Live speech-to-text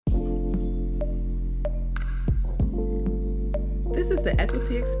This is the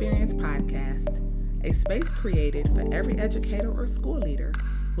Equity Experience Podcast, a space created for every educator or school leader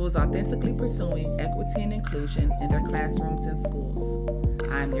who is authentically pursuing equity and inclusion in their classrooms and schools.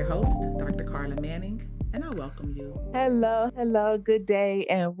 I'm your host, Dr. Carla Manning, and I welcome you. Hello, good day,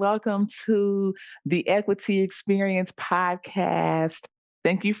 and welcome to the Equity Experience Podcast.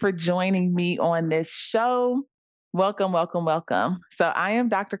 Thank you for joining me on this show. Welcome. So, I am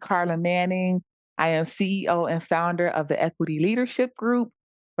Dr. Carla Manning. I am CEO and founder of the Equity Leadership Group,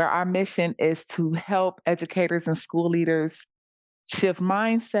 where our mission is to help educators and school leaders shift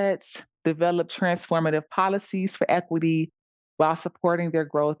mindsets, develop transformative policies for equity while supporting their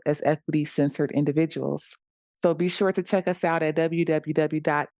growth as equity centered individuals. So be sure to check us out at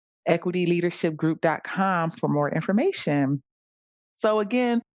www.equityleadershipgroup.com for more information. So,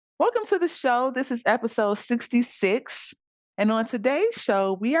 again, welcome to the show. This is episode 66. And on today's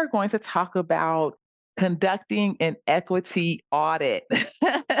show, we are going to talk about conducting an equity audit.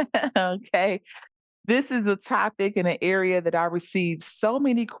 Okay. This is a topic in an area that I receive so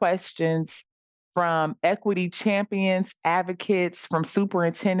many questions from equity champions, advocates, from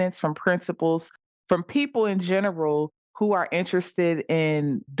superintendents, from principals, from people in general who are interested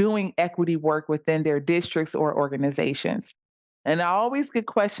in doing equity work within their districts or organizations. And I always get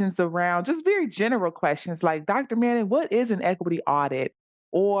questions around just very general questions like, Dr. Manning, what is an equity audit?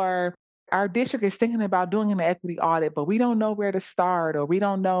 Or our district is thinking about doing an equity audit, but we don't know where to start, or we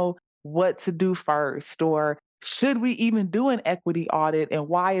don't know what to do first, or should we even do an equity audit, and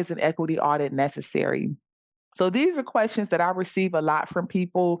why is an equity audit necessary? So these are questions that I receive a lot from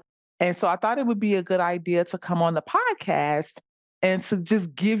people. And so I thought it would be a good idea to come on the podcast and to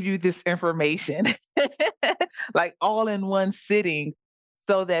just give you this information, like all in one sitting,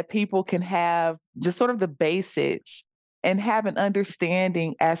 so that people can have just sort of the basics and have an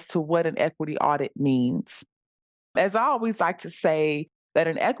understanding as to what an equity audit means. As I always like to say, that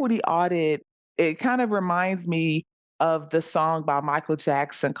an equity audit, it kind of reminds me of the song by Michael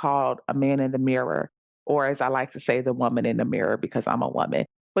Jackson called A Man in the Mirror, or as I like to say, The Woman in the Mirror, because I'm a woman.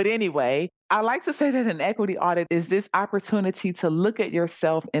 But anyway, I like to say that an equity audit is this opportunity to look at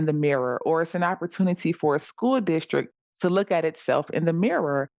yourself in the mirror, or it's an opportunity for a school district to look at itself in the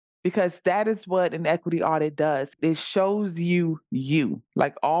mirror, because that is what an equity audit does. It shows you,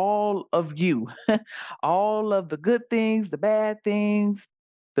 like all of you, all of the good things, the bad things,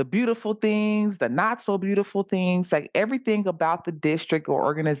 the beautiful things, the not so beautiful things, like everything about the district or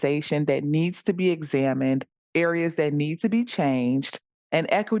organization that needs to be examined, areas that need to be changed. An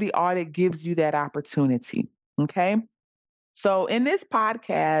equity audit gives you that opportunity. Okay. So, in this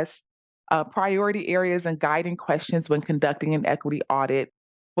podcast, priority areas and guiding questions when conducting an equity audit,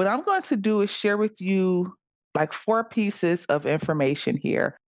 what I'm going to do is share with you like 4 pieces of information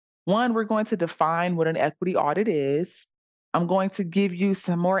here. One, we're going to define what an equity audit is. I'm going to give you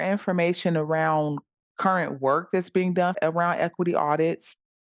some more information around current work that's being done around equity audits.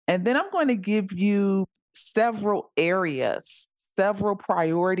 And then I'm going to give you several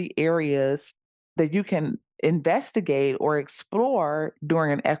priority areas that you can investigate or explore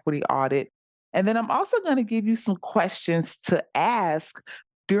during an equity audit. And then I'm also going to give you some questions to ask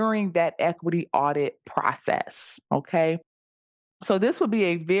during that equity audit process. Okay. So this will be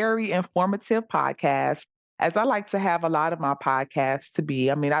a very informative podcast, as I like to have a lot of my podcasts to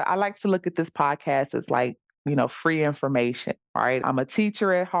be. I mean, I like to look at this podcast as like, free information, right? I'm a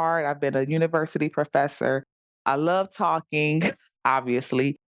teacher at heart. I've been a university professor. I love talking,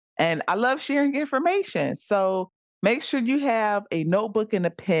 obviously, and I love sharing information. So make sure you have a notebook and a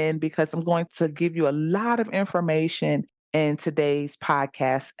pen, because I'm going to give you a lot of information in today's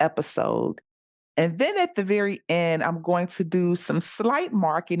podcast episode. And then at the very end, I'm going to do some slight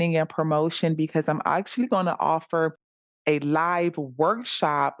marketing and promotion, because I'm actually going to offer a live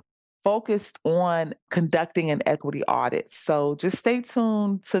workshop focused on conducting an equity audit. So just stay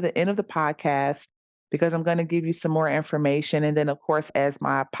tuned to the end of the podcast, because I'm going to give you some more information. And then, of course, as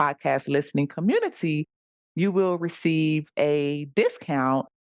my podcast listening community, you will receive a discount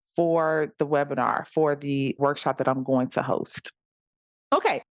for the webinar, for the workshop that I'm going to host.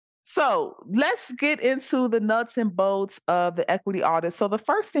 Okay. So let's get into the nuts and bolts of the equity audit. So the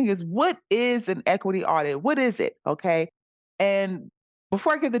first thing is, what is an equity audit? What is it? Okay. And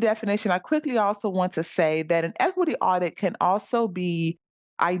before I give the definition, I quickly also want to say that an equity audit can also be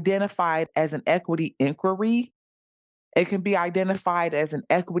identified as an equity inquiry. It can be identified as an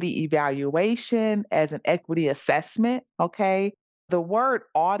equity evaluation, as an equity assessment. Okay. The word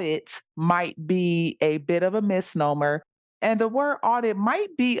audit might be a bit of a misnomer, and the word audit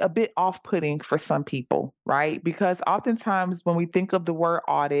might be a bit off putting for some people, right? Because oftentimes when we think of the word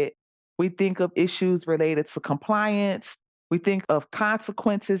audit, we think of issues related to compliance. We think of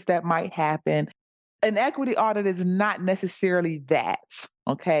consequences that might happen. An equity audit is not necessarily that,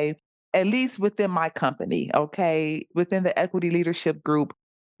 okay? At least within my company, okay? Within the equity leadership group,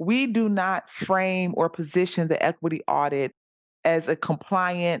 we do not frame or position the equity audit as a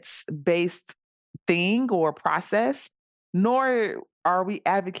compliance based thing or process, nor are we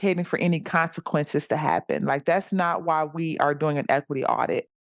advocating for any consequences to happen. Like, that's not why we are doing an equity audit.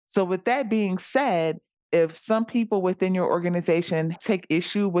 So, with that being said, if some people within your organization take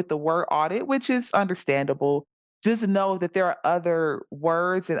issue with the word audit, which is understandable, just know that there are other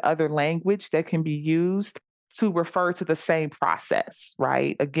words and other language that can be used to refer to the same process,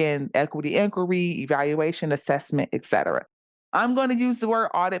 right? Again, equity inquiry, evaluation, assessment, etc. I'm going to use the word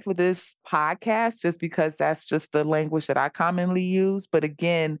audit for this podcast just because that's just the language that I commonly use. But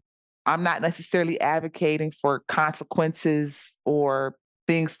again, I'm not necessarily advocating for consequences or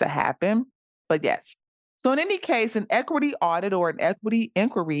things to happen. But yes. So, in any case, an equity audit or an equity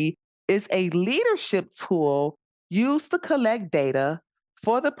inquiry is a leadership tool used to collect data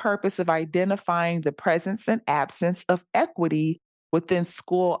for the purpose of identifying the presence and absence of equity within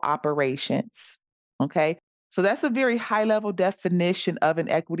school operations. Okay. So that's a very high level definition of an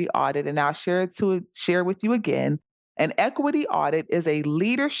equity audit. And I'll share with you again. An equity audit is a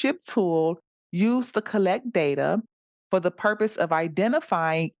leadership tool used to collect data for the purpose of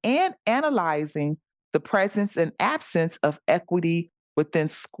identifying and analyzing the presence and absence of equity within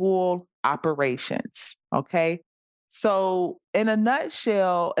school operations. Okay. So, in a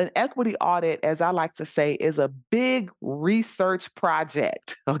nutshell, an equity audit, as I like to say, is a big research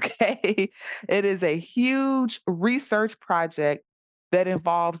project. Okay. It is a huge research project that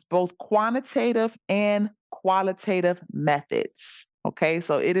involves both quantitative and qualitative methods. Okay.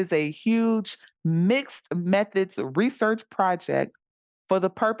 So, it is a huge mixed methods research project for the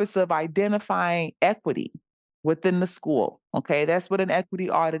purpose of identifying equity within the school. Okay, that's what an equity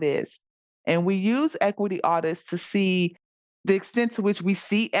audit is. And we use equity audits to see the extent to which we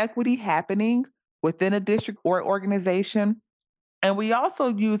see equity happening within a district or organization, and we also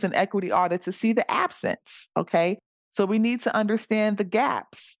use an equity audit to see the absence. Okay. So we need to understand the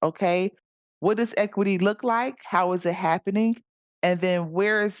gaps. Okay. What does equity look like? How is it happening? And then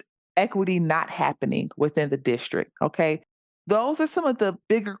where is equity not happening within the district? Okay. Those are some of the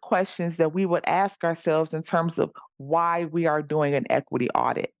bigger questions that we would ask ourselves in terms of why we are doing an equity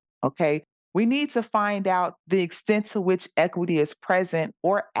audit. Okay. We need to find out the extent to which equity is present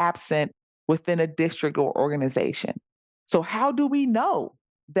or absent within a district or organization. So, how do we know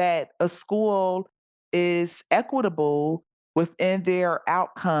that a school is equitable within their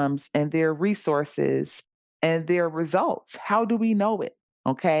outcomes and their resources and their results? How do we know it?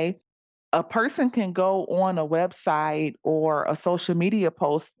 Okay. A person can go on a website or a social media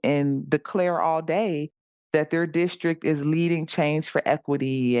post and declare all day that their district is leading change for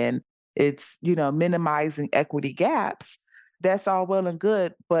equity and it's, minimizing equity gaps. That's all well and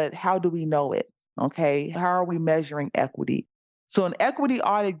good, but how do we know it? Okay. How are we measuring equity? So, an equity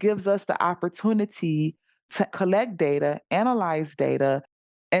audit gives us the opportunity to collect data, analyze data,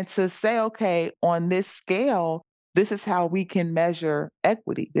 and to say, okay, on this scale, this is how we can measure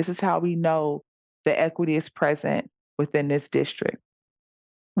equity. This is how we know that equity is present within this district.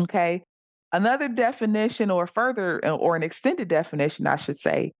 Okay. Another definition, or further, or an extended definition, I should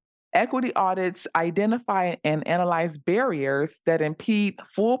say, equity audits identify and analyze barriers that impede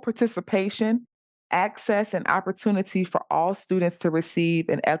full participation, access, and opportunity for all students to receive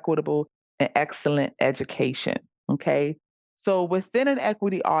an equitable and excellent education. Okay. So within an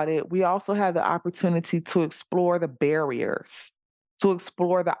equity audit, we also have the opportunity to explore the barriers, to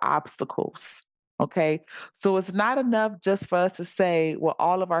explore the obstacles. Okay. So it's not enough just for us to say, well,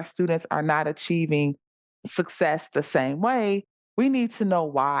 all of our students are not achieving success the same way. We need to know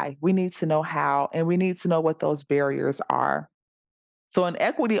why, we need to know how, and we need to know what those barriers are. So, an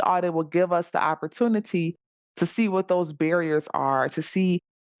equity audit will give us the opportunity to see what those barriers are, to see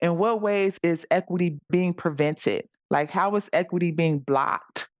in what ways is equity being prevented? Like, how is equity being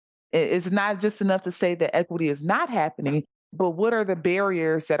blocked? It's not just enough to say that equity is not happening, but what are the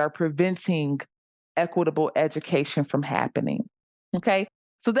barriers that are preventing equitable education from happening? Okay.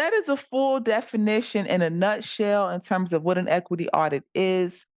 So that is a full definition in a nutshell in terms of what an equity audit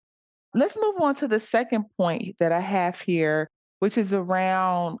is. Let's move on to the second point that I have here, which is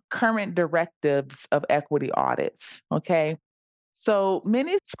around current directives of equity audits. Okay. So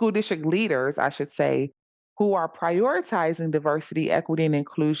many school district leaders, I should say, who are prioritizing diversity, equity, and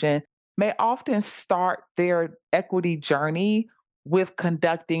inclusion may often start their equity journey with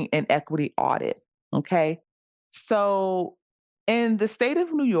conducting an equity audit. Okay. So In the state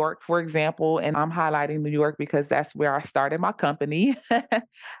of New York, for example, and I'm highlighting New York because that's where I started my company.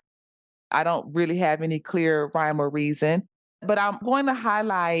 I don't really have any clear rhyme or reason, but I'm going to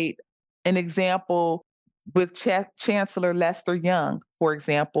highlight an example with Chancellor Lester Young, for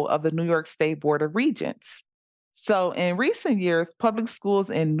example, of the New York State Board of Regents. So, in recent years, public schools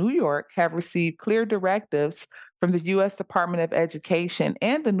in New York have received clear directives from the U.S. Department of Education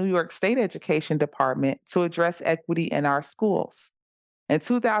and the New York State Education Department to address equity in our schools. In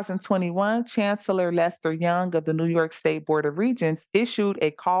 2021, Chancellor Lester Young of the New York State Board of Regents issued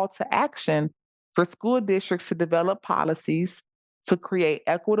a call to action for school districts to develop policies to create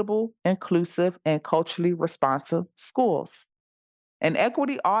equitable, inclusive, and culturally responsive schools. An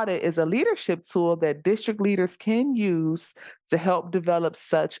equity audit is a leadership tool that district leaders can use to help develop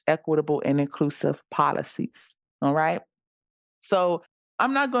such equitable and inclusive policies. All right. So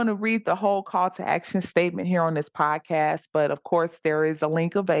I'm not going to read the whole call to action statement here on this podcast, but of course, there is a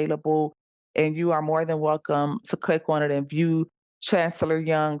link available, and you are more than welcome to click on it and view Chancellor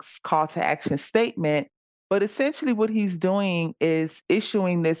Young's call to action statement. But essentially, what he's doing is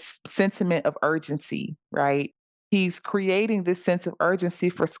issuing this sentiment of urgency, right? He's creating this sense of urgency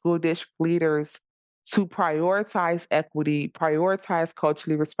for school district leaders to prioritize equity, prioritize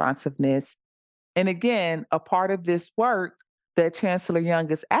culturally responsiveness. And again, a part of this work that Chancellor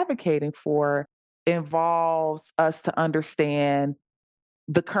Young is advocating for involves us to understand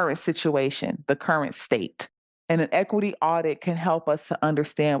the current situation, the current state. And an equity audit can help us to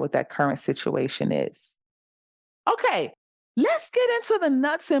understand what that current situation is. Okay, let's get into the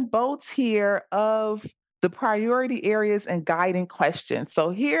nuts and bolts here of the priority areas and guiding questions.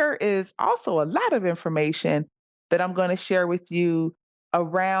 So, here is also a lot of information that I'm going to share with you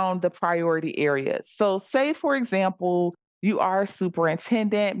around the priority areas. So, say, for example, you are a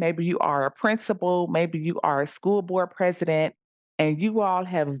superintendent, maybe you are a principal, maybe you are a school board president, and you all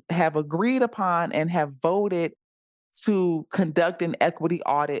have agreed upon and have voted to conduct an equity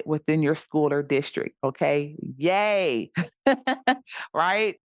audit within your school or district. Okay. Yay.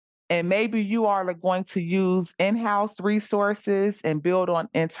 Right. And maybe you all are going to use in house resources and build on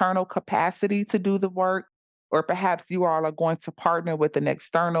internal capacity to do the work. Or perhaps you all are going to partner with an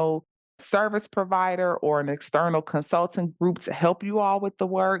external service provider or an external consulting group to help you all with the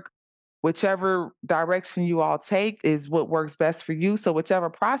work. Whichever direction you all take is what works best for you. So, whichever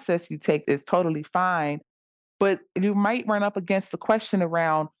process you take is totally fine, but you might run up against the question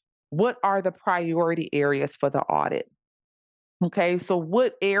around what are the priority areas for the audit? Okay, so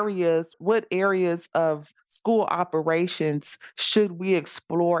what areas of school operations should we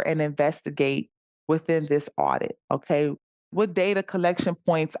explore and investigate within this audit? Okay, what data collection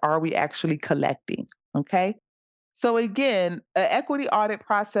points are we actually collecting? Okay, so again, an equity audit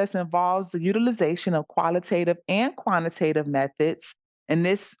process involves the utilization of qualitative and quantitative methods, and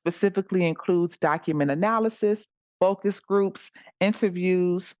this specifically includes document analysis, focus groups,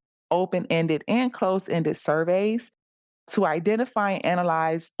 interviews, open-ended and closed-ended surveys to identify and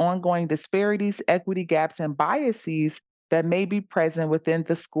analyze ongoing disparities, equity gaps, and biases that may be present within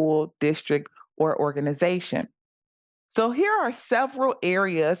the school, district, or organization. So here are several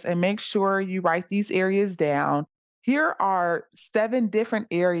areas, and make sure you write these areas down. Here are 7 different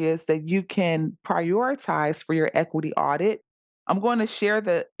areas that you can prioritize for your equity audit. I'm going to share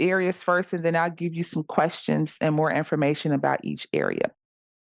the areas first, and then I'll give you some questions and more information about each area.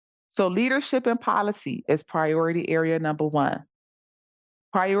 So, leadership and policy is priority area number 1.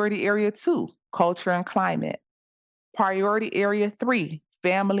 Priority area 2, culture and climate. Priority area 3,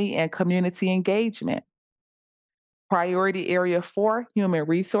 family and community engagement. Priority area 4, human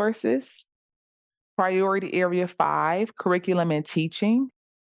resources. Priority area 5, curriculum and teaching.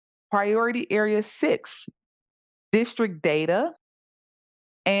 Priority area 6, district data.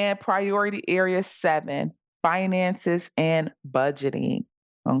 And priority area 7, finances and budgeting.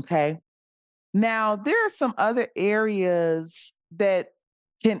 Okay. Now, there are some other areas that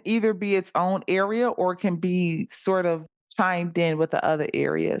can either be its own area or can be sort of chimed in with the other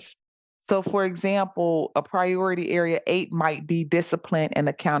areas. So, for example, a priority area 8 might be discipline and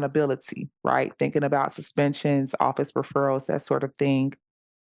accountability, right? Thinking about suspensions, office referrals, that sort of thing.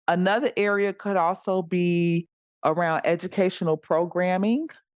 Another area could also be around educational programming,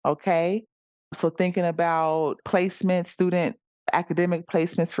 okay? So, thinking about placement, student academic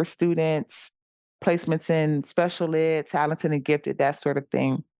placements for students, placements in special ed, talented and gifted, that sort of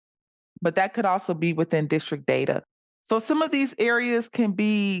thing. But that could also be within district data. So some of these areas can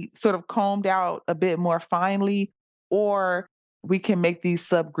be sort of combed out a bit more finely, or we can make these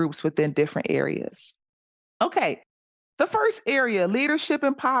subgroups within different areas. Okay, the first area, leadership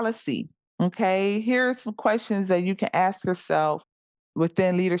and policy. Okay, here are some questions that you can ask yourself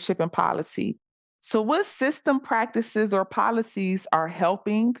within leadership and policy. So, what system practices or policies are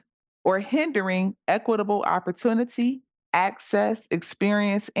helping or hindering equitable opportunity, access,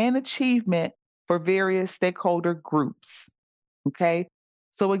 experience, and achievement for various stakeholder groups? Okay.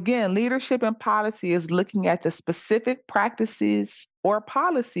 So, again, leadership and policy is looking at the specific practices or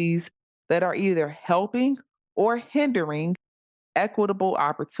policies that are either helping or hindering equitable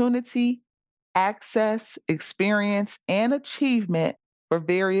opportunity, access, experience, and achievement for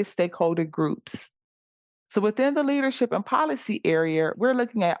various stakeholder groups. So, within the leadership and policy area, we're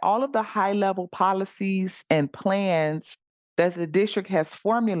looking at all of the high level policies and plans that the district has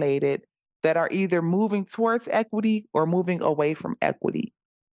formulated that are either moving towards equity or moving away from equity.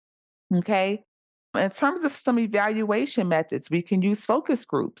 Okay. In terms of some evaluation methods, we can use focus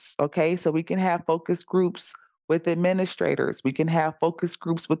groups. Okay. So we can have focus groups with administrators, we can have focus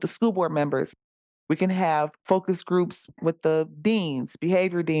groups with the school board members, we can have focus groups with the deans,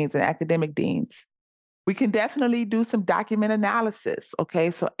 behavior deans, and academic deans. We can definitely do some document analysis. Okay.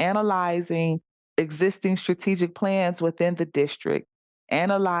 So analyzing existing strategic plans within the district,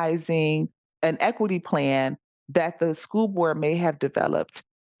 analyzing an equity plan that the school board may have developed,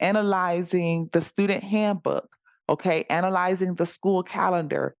 analyzing the student handbook. Okay. Analyzing the school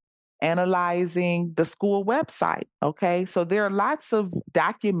calendar, analyzing the school website. Okay. So there are lots of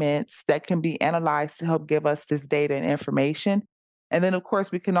documents that can be analyzed to help give us this data and information. And then, of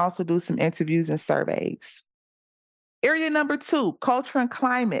course, we can also do some interviews and surveys. Area number two, culture and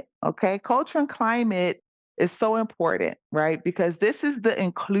climate. Okay. Culture and climate is so important, right? Because this is the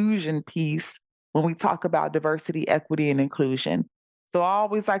inclusion piece when we talk about diversity, equity, and inclusion. So I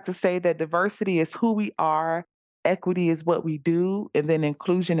always like to say that diversity is who we are, equity is what we do, and then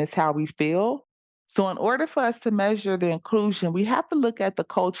inclusion is how we feel. So, in order for us to measure the inclusion, we have to look at the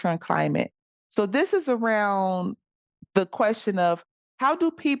culture and climate. So, this is around the question of how do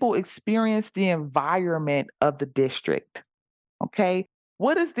people experience the environment of the district? Okay.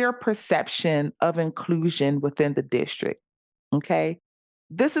 What is their perception of inclusion within the district? Okay.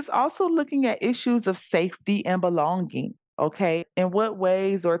 This is also looking at issues of safety and belonging. Okay. In what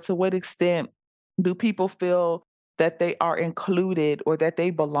ways or to what extent do people feel that they are included or that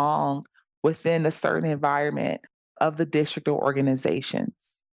they belong within a certain environment of the district or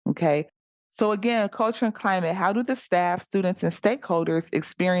organizations? Okay. So, again, culture and climate, how do the staff, students, and stakeholders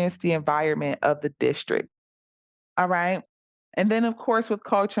experience the environment of the district? All right. And then, of course, with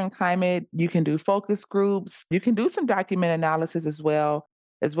culture and climate, you can do focus groups, you can do some document analysis as well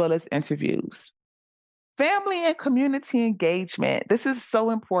as interviews. Family and community engagement. This is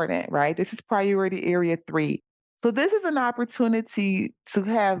so important, right? This is priority area three. So, this is an opportunity to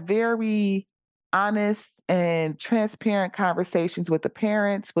have very honest and transparent conversations with the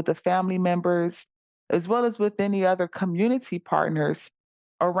parents, with the family members, as well as with any other community partners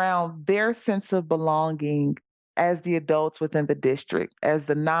around their sense of belonging as the adults within the district, as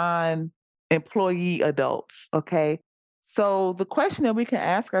the non employee adults. Okay. So, the question that we can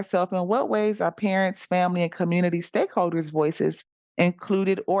ask ourselves, in what ways are parents, family, and community stakeholders' voices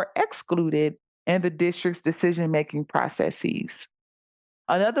included or excluded in the district's decision making processes?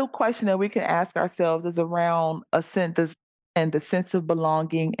 Another question that we can ask ourselves is around a sense and the sense of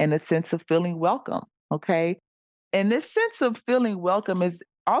belonging and a sense of feeling welcome. Okay. And this sense of feeling welcome is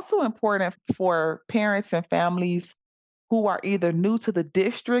also important for parents and families who are either new to the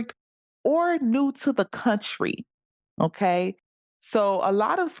district or new to the country. Okay. So a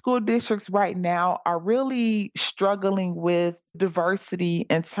lot of school districts right now are really struggling with diversity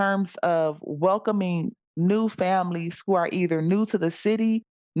in terms of welcoming new families who are either new to the city,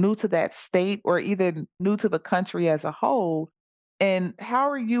 new to that state, or either new to the country as a whole. And how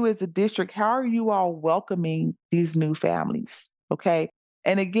are you as a district, how are you all welcoming these new families? Okay.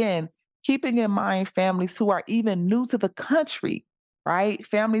 And again, keeping in mind families who are even new to the country, right?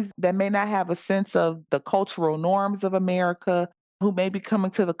 Families that may not have a sense of the cultural norms of America, who may be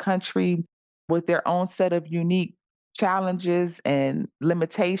coming to the country with their own set of unique challenges and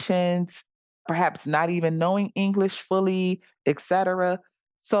limitations, perhaps not even knowing English fully, etc.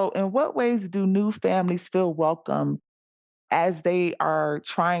 So, in what ways do new families feel welcome as they are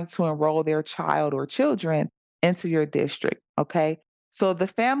trying to enroll their child or children into your district? Okay. So the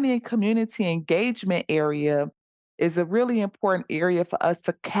family and community engagement area is a really important area for us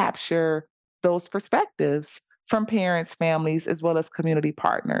to capture those perspectives from parents, families, as well as community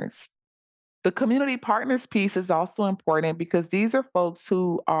partners. The community partners piece is also important because these are folks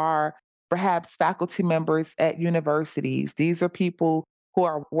who are perhaps faculty members at universities. These are people who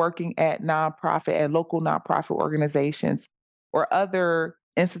are working at nonprofit and local nonprofit organizations or other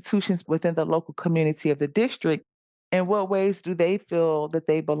institutions within the local community of the district? In what ways do they feel that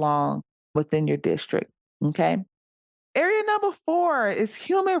they belong within your district? Okay. Area number 4 is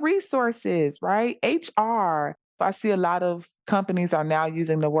human resources, right? HR. I see a lot of companies are now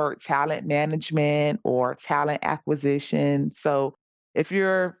using the word talent management or talent acquisition. So if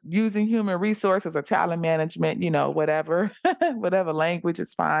you're using human resources or talent management, whatever, whatever language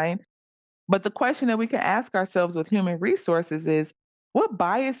is fine. But the question that we can ask ourselves with human resources is what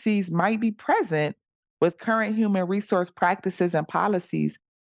biases might be present with current human resource practices and policies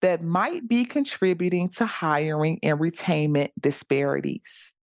that might be contributing to hiring and retainment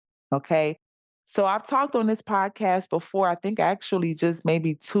disparities? Okay. So I've talked on this podcast before, I think actually just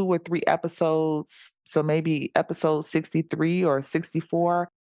maybe 2 or 3 episodes. So maybe episode 63 or 64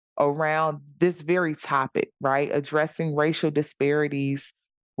 around this very topic, right? Addressing racial disparities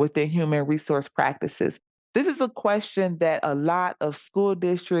within human resource practices. This is a question that a lot of school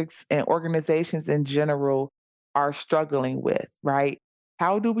districts and organizations in general are struggling with, right?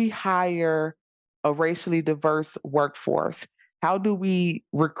 How do we hire a racially diverse workforce? How do we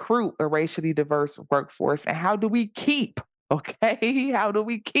recruit a racially diverse workforce? And how do we keep, okay? How do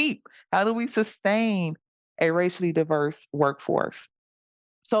we keep? How do we sustain a racially diverse workforce?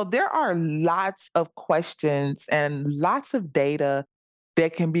 So there are lots of questions and lots of data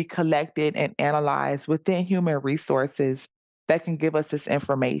that can be collected and analyzed within human resources that can give us this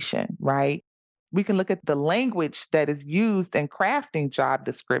information, right? We can look at the language that is used in crafting job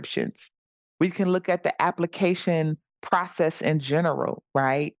descriptions. We can look at the application process in general,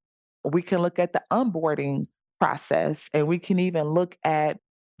 right? We can look at the onboarding process and we can even look at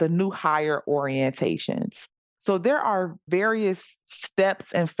the new hire orientations. So there are various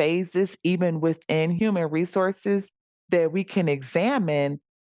steps and phases, even within human resources, that we can examine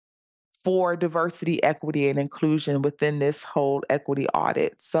for diversity, equity, and inclusion within this whole equity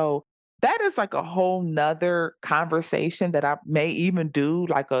audit. So that is like a whole nother conversation that I may even do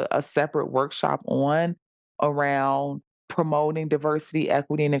like a separate workshop on around promoting diversity,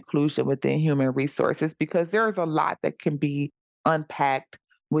 equity, and inclusion within human resources because there's a lot that can be unpacked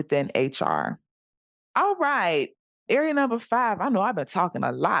within HR. All right. Area number 5. I know I've been talking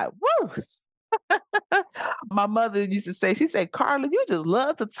a lot. Woo! My mother used to say, she said, "Carla, you just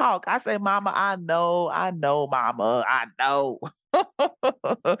love to talk." I say, "Mama, I know, mama, I know."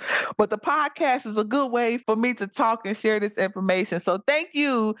 But the podcast is a good way for me to talk and share this information. So thank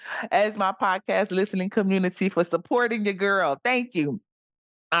you as my podcast listening community for supporting your girl. Thank you.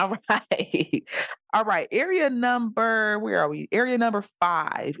 All right. All right. Where are we? Area number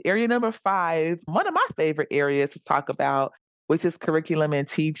 5. Area number 5, one of my favorite areas to talk about, which is curriculum and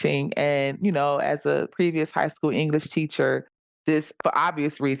teaching. And, as a previous high school English teacher, this, for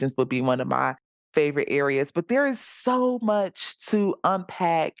obvious reasons, would be one of my favorite areas. But there is so much to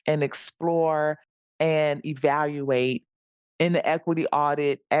unpack and explore and evaluate in the equity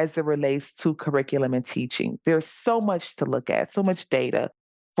audit as it relates to curriculum and teaching. There's so much to look at, so much data.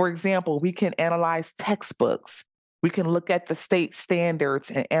 For example, we can analyze textbooks. We can look at the state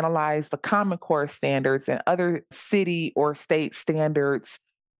standards and analyze the Common Core standards and other city or state standards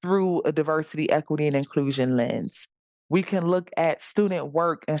through a diversity, equity, and inclusion lens. We can look at student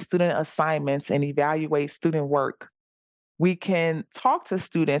work and student assignments and evaluate student work. We can talk to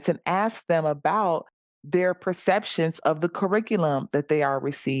students and ask them about their perceptions of the curriculum that they are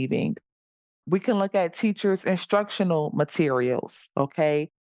receiving. We can look at teachers' instructional materials, okay?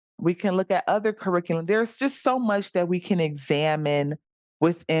 We can look at other curriculum. There's just so much that we can examine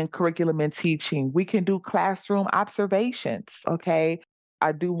within curriculum and teaching. We can do classroom observations, okay?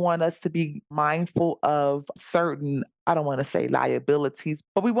 I do want us to be mindful of certain, I don't want to say liabilities,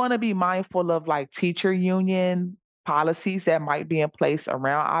 but we want to be mindful of like teacher union policies that might be in place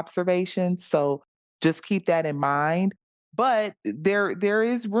around observations. So just keep that in mind. But there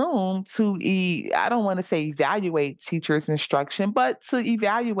is room to I don't want to say evaluate teachers' instruction, but to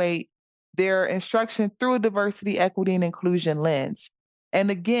evaluate their instruction through a diversity, equity, and inclusion lens. And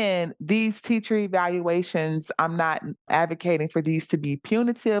again, these teacher evaluations, I'm not advocating for these to be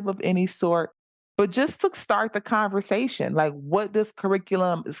punitive of any sort, but just to start the conversation, like what does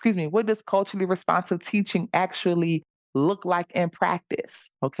culturally responsive teaching actually look like in practice?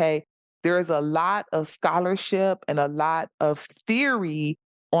 Okay. There is a lot of scholarship and a lot of theory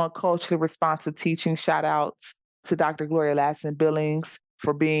on culturally responsive teaching. Shout outs to Dr. Gloria Ladson Billings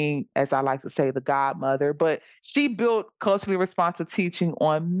for being, as I like to say, the godmother. But she built culturally responsive teaching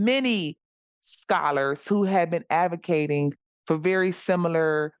on many scholars who have been advocating for very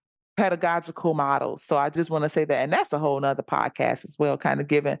similar pedagogical models. So I just want to say that. And that's a whole nother podcast as well, kind of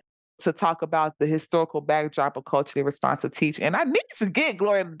giving to talk about the historical backdrop of culturally responsive teaching. And I need to get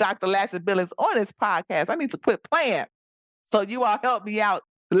Gloria Dr. Lassie Billings on this podcast. I need to quit playing. So you all help me out.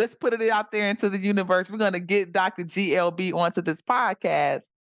 Let's put it out there into the universe. We're going to get Dr. GLB onto this podcast.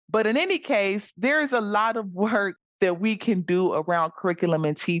 But in any case, there is a lot of work that we can do around curriculum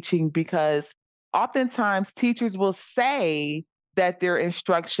and teaching because oftentimes teachers will say that their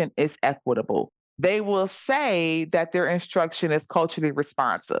instruction is equitable. They will say that their instruction is culturally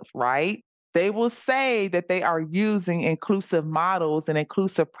responsive, right? They will say that they are using inclusive models and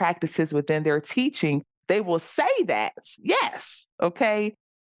inclusive practices within their teaching. They will say that, yes, okay?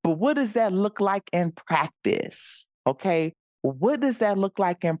 But what does that look like in practice? Okay? What does that look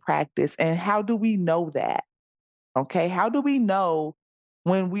like in practice? And how do we know that? Okay. How do we know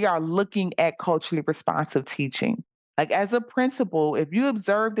when we are looking at culturally responsive teaching? Like, as a principal, if you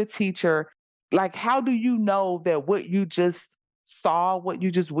observe the teacher, like, how do you know that what you just saw, what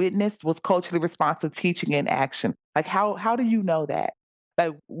you just witnessed was culturally responsive teaching in action? Like, how do you know that?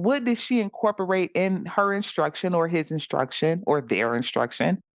 Like, what did she incorporate in her instruction or his instruction or their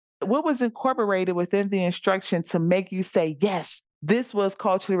instruction? What was incorporated within the instruction to make you say, yes, this was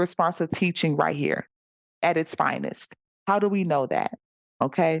culturally responsive teaching right here at its finest? How do we know that?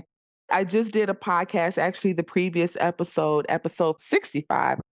 Okay. I just did a podcast, actually, the previous episode, episode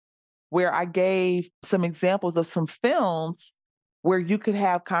 65, where I gave some examples of some films where you could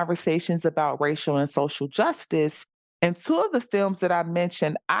have conversations about racial and social justice. And two of the films that I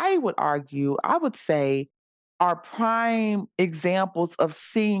mentioned, I would argue, I would say, are prime examples of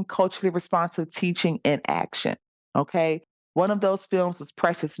seeing culturally responsive teaching in action. Okay. One of those films was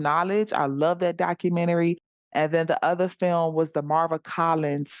Precious Knowledge. I love that documentary. And then the other film was the Marva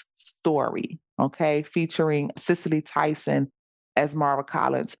Collins story, okay, featuring Cicely Tyson as Marva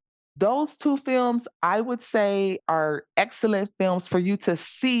Collins. Those two films, I would say, are excellent films for you to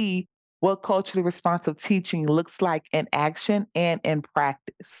see what culturally responsive teaching looks like in action and in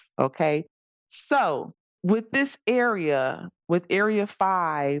practice. Okay. So, with this area, with area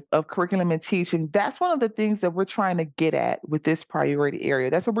 5 of curriculum and teaching, that's one of the things that we're trying to get at with this priority area.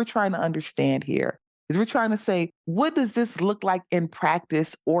 That's what we're trying to understand here. Is we're trying to say, what does this look like in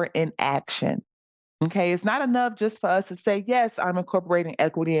practice or in action? Okay, it's not enough just for us to say, yes, I'm incorporating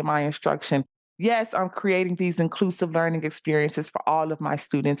equity in my instruction. Yes, I'm creating these inclusive learning experiences for all of my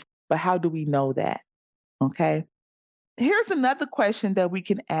students. But how do we know that? Okay. Here's another question that we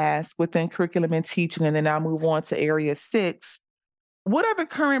can ask within curriculum and teaching, and then I'll move on to area 6. What are the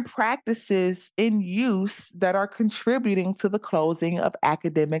current practices in use that are contributing to the closing of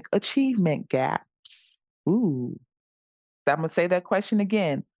academic achievement gaps? Ooh, I'm going to say that question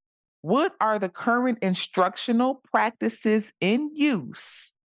again. What are the current instructional practices in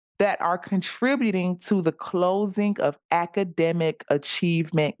use that are contributing to the closing of academic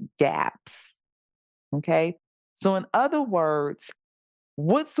achievement gaps? Okay. So, in other words,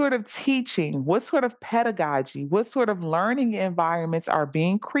 what sort of teaching, what sort of pedagogy, what sort of learning environments are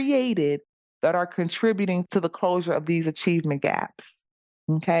being created that are contributing to the closure of these achievement gaps?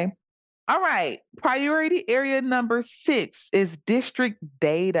 Okay. All right. Priority area number 6 is district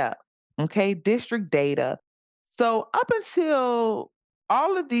data. Okay. District data. So, up until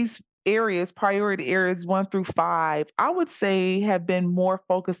all of these areas, priority areas 1 through 5, I would say have been more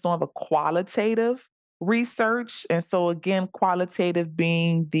focused on the qualitative research. And so, again, qualitative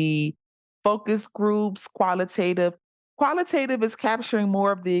being the focus groups, qualitative. Qualitative is capturing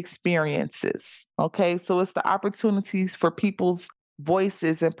more of the experiences. Okay. So, it's the opportunities for people's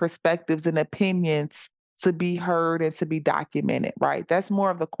voices and perspectives and opinions to be heard and to be documented, right? That's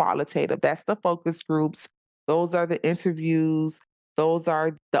more of the qualitative. That's the focus groups. Those are the interviews. Those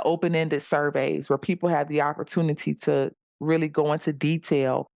are the open ended surveys where people have the opportunity to really go into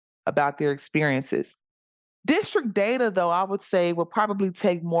detail about their experiences. District data, though, I would say will probably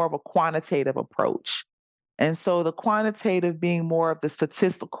take more of a quantitative approach. And so the quantitative being more of the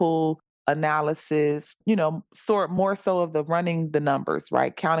statistical analysis, sort more so of the running the numbers,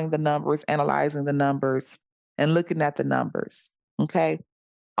 right? Counting the numbers, analyzing the numbers, and looking at the numbers. Okay.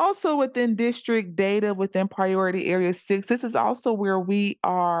 Also within district data, within priority area 6, this is also where we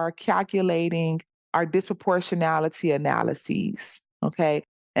are calculating our disproportionality analyses. Okay.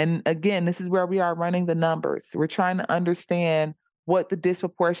 And again, this is where we are running the numbers. We're trying to understand what the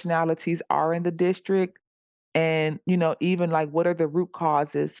disproportionalities are in the district and even like what are the root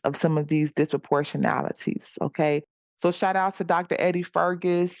causes of some of these disproportionalities. Okay. So shout out to Dr. Eddie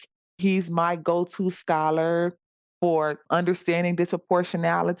Fergus. He's my go-to scholar for understanding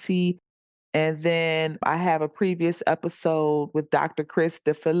disproportionality. And then I have a previous episode with Dr. Chris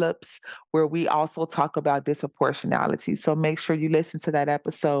DePhillips where we also talk about disproportionality. So make sure you listen to that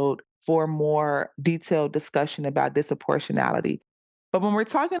episode for more detailed discussion about disproportionality. But when we're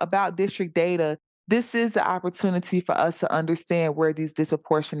talking about district data, this is the opportunity for us to understand where these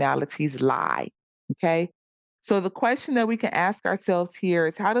disproportionalities lie. Okay. So the question that we can ask ourselves here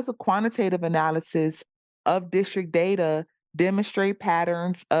is, how does a quantitative analysis of district data demonstrate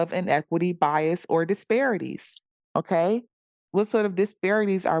patterns of inequity, bias, or disparities? Okay. What sort of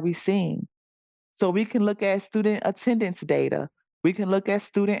disparities are we seeing? So we can look at student attendance data. We can look at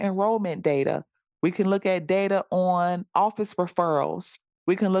student enrollment data. We can look at data on office referrals.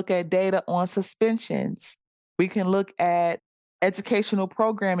 We can look at data on suspensions. We can look at educational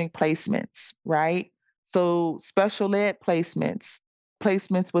programming placements, right? So special ed placements,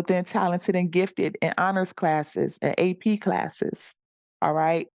 placements within talented and gifted and honors classes and AP classes. All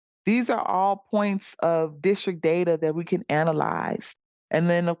right. These are all points of district data that we can analyze. And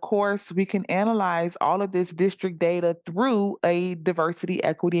then, of course, we can analyze all of this district data through a diversity,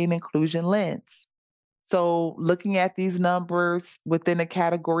 equity, and inclusion lens. So, looking at these numbers within the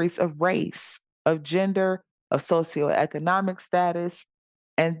categories of race, of gender, of socioeconomic status,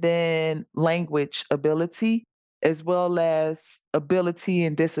 and then language ability, as well as ability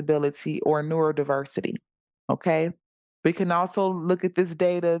and disability or neurodiversity. Okay. We can also look at this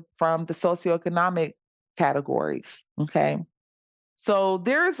data from the socioeconomic categories. Okay. So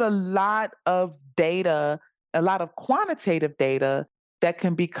there's a lot of data, a lot of quantitative data that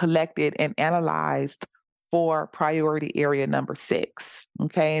can be collected and analyzed for priority area number 6.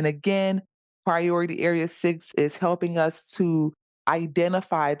 Okay. And again, priority area 6 is helping us to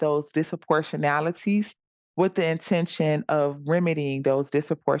identify those disproportionalities with the intention of remedying those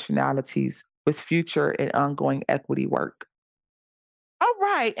disproportionalities with future and ongoing equity work. All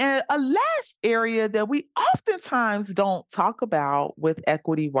right. And a last area that we oftentimes don't talk about with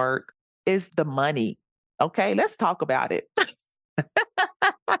equity work is the money. Okay, let's talk about it.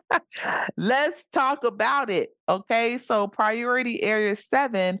 Let's talk about it. Okay, so priority area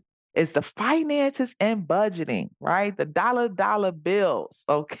 7 is the finances and budgeting, right? The dollar bills.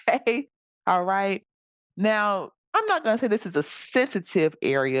 Okay. All right. Now, I'm not going to say this is a sensitive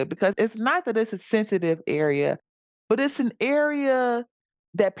area because it's not that it's a sensitive area, but it's an area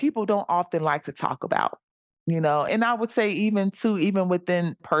that people don't often like to talk about, and I would say even too, even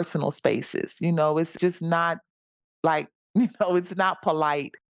within personal spaces, it's just not like, it's not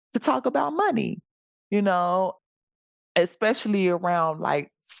polite to talk about money, you know, especially around like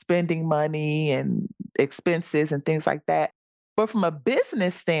spending money and expenses and things like that. But from a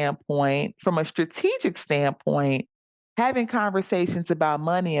business standpoint, from a strategic standpoint, having conversations about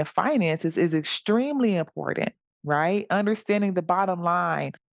money and finances is extremely important, right? Understanding the bottom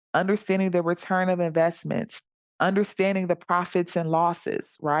line, understanding the return of investments, understanding the profits and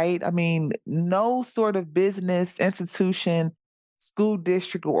losses, right? I mean, no sort of business, institution, school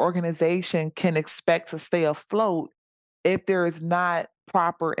district, or organization can expect to stay afloat if there is not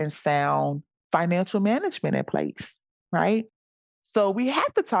proper and sound financial management in place, right? So we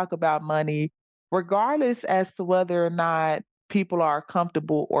have to talk about money regardless as to whether or not people are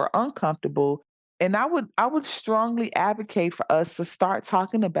comfortable or uncomfortable. And I would strongly advocate for us to start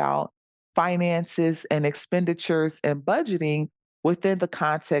talking about finances and expenditures and budgeting within the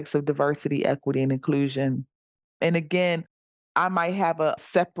context of diversity, equity, and inclusion. And again, I might have a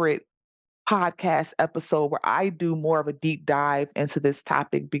separate podcast episode where I do more of a deep dive into this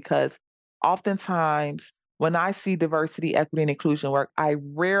topic because oftentimes when I see diversity, equity, and inclusion work, I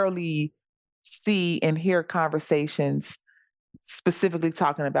rarely see and hear conversations specifically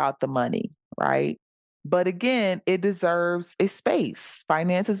talking about the money, right? But again, it deserves a space.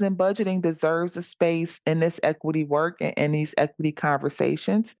 Finances and budgeting deserves a space in this equity work and these equity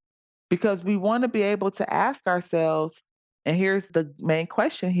conversations because we want to be able to ask ourselves, and here's the main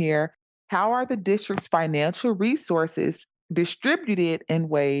question here: how are the district's financial resources distributed in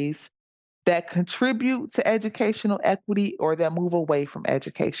ways that contribute to educational equity or that move away from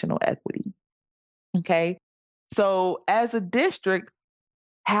educational equity? Okay. So, as a district,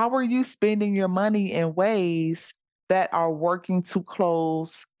 how are you spending your money in ways that are working to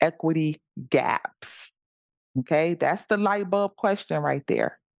close equity gaps? Okay. That's the light bulb question right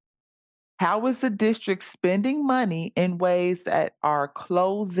there. How is the district spending money in ways that are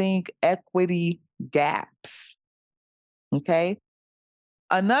closing equity gaps? Okay.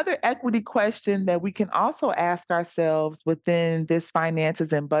 Another equity question that we can also ask ourselves within this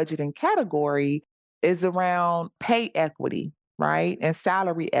finances and budgeting category is around pay equity, right? And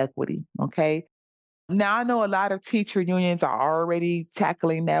salary equity. Okay. Now, I know a lot of teacher unions are already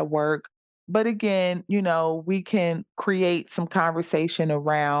tackling that work. But again, we can create some conversation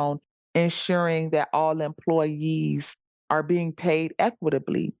around ensuring that all employees are being paid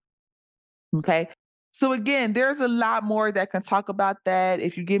equitably. Okay. So again, there's a lot more that can talk about that.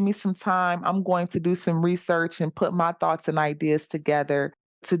 If you give me some time, I'm going to do some research and put my thoughts and ideas together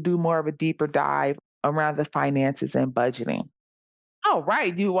to do more of a deeper dive around the finances and budgeting. All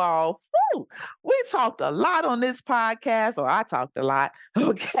right, you all. Woo, we talked a lot on this podcast, or I talked a lot,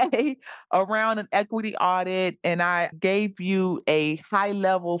 okay, around an equity audit. And I gave you a high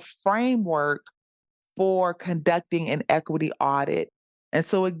level framework for conducting an equity audit. And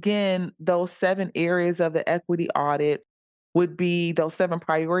so, again, those 7 areas of the equity audit would be those 7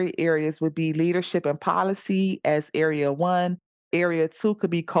 priority areas would be leadership and policy as area one. Area two could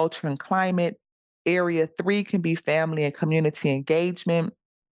be culture and climate. Area three can be family and community engagement.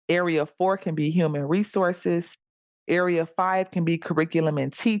 Area four can be human resources. Area five can be curriculum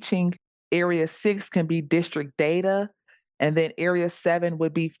and teaching. Area six can be district data. And then area seven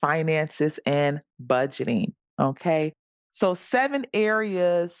would be finances and budgeting. Okay. So 7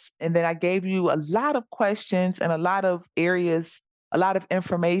 areas. And then I gave you a lot of questions and a lot of areas, a lot of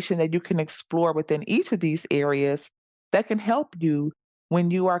information that you can explore within each of these areas that can help you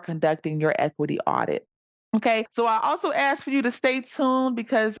when you are conducting your equity audit. Okay. So I also asked for you to stay tuned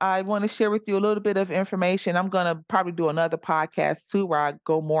because I want to share with you a little bit of information. I'm going to probably do another podcast too where I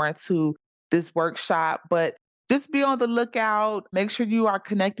go more into this workshop, but just be on the lookout. Make sure you are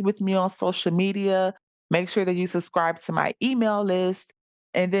connected with me on social media. Make sure that you subscribe to my email list.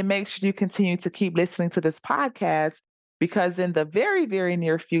 And then make sure you continue to keep listening to this podcast because in the very, very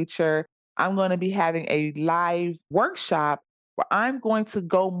near future, I'm going to be having a live workshop where I'm going to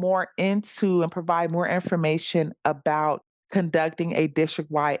go more into and provide more information about conducting a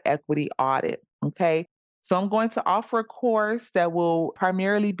district wide equity audit. Okay. So I'm going to offer a course that will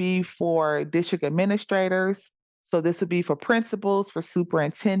primarily be for district administrators. So this would be for principals, for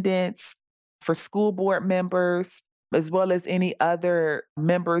superintendents, for school board members, as well as any other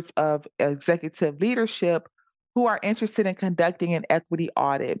members of executive leadership who are interested in conducting an equity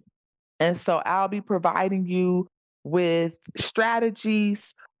audit. And so I'll be providing you with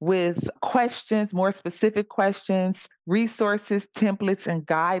strategies, with questions, more specific questions, resources, templates, and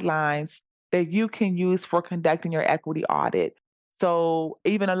guidelines that you can use for conducting your equity audit. So,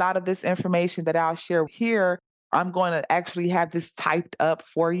 even a lot of this information that I'll share here, I'm going to actually have this typed up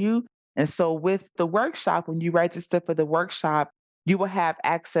for you. And so, with the workshop, when you register for the workshop, you will have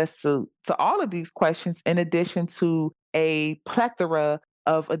access to all of these questions in addition to a plethora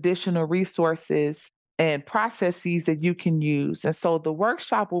of additional resources and processes that you can use. And so the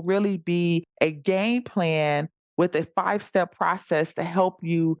workshop will really be a game plan with a 5 step process to help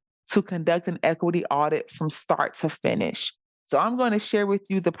you to conduct an equity audit from start to finish. So I'm going to share with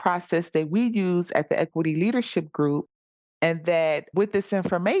you the process that we use at the Equity Leadership Group and that with this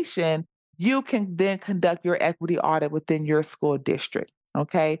information, you can then conduct your equity audit within your school district.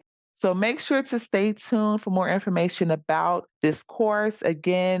 Okay. So make sure to stay tuned for more information about this course.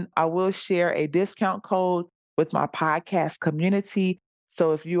 Again, I will share a discount code with my podcast community.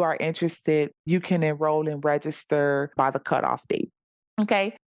 So if you are interested, you can enroll and register by the cutoff date.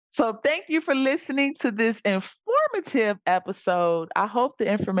 Okay. So thank you for listening to this informative episode. I hope the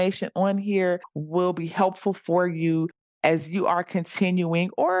information on here will be helpful for you as you are continuing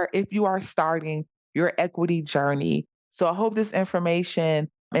or if you are starting your equity journey. So I hope this information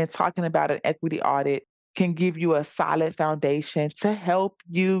and talking about an equity audit can give you a solid foundation to help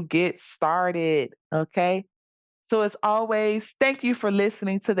you get started. Okay. So, as always, thank you for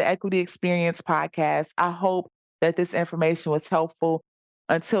listening to the Equity Experience podcast. I hope that this information was helpful.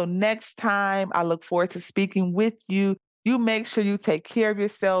 Until next time, I look forward to speaking with you. You make sure you take care of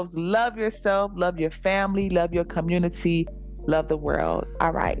yourself, love your family, love your community, love the world.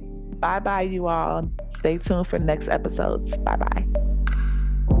 All right. Bye bye, you all. Stay tuned for next episodes. Bye bye.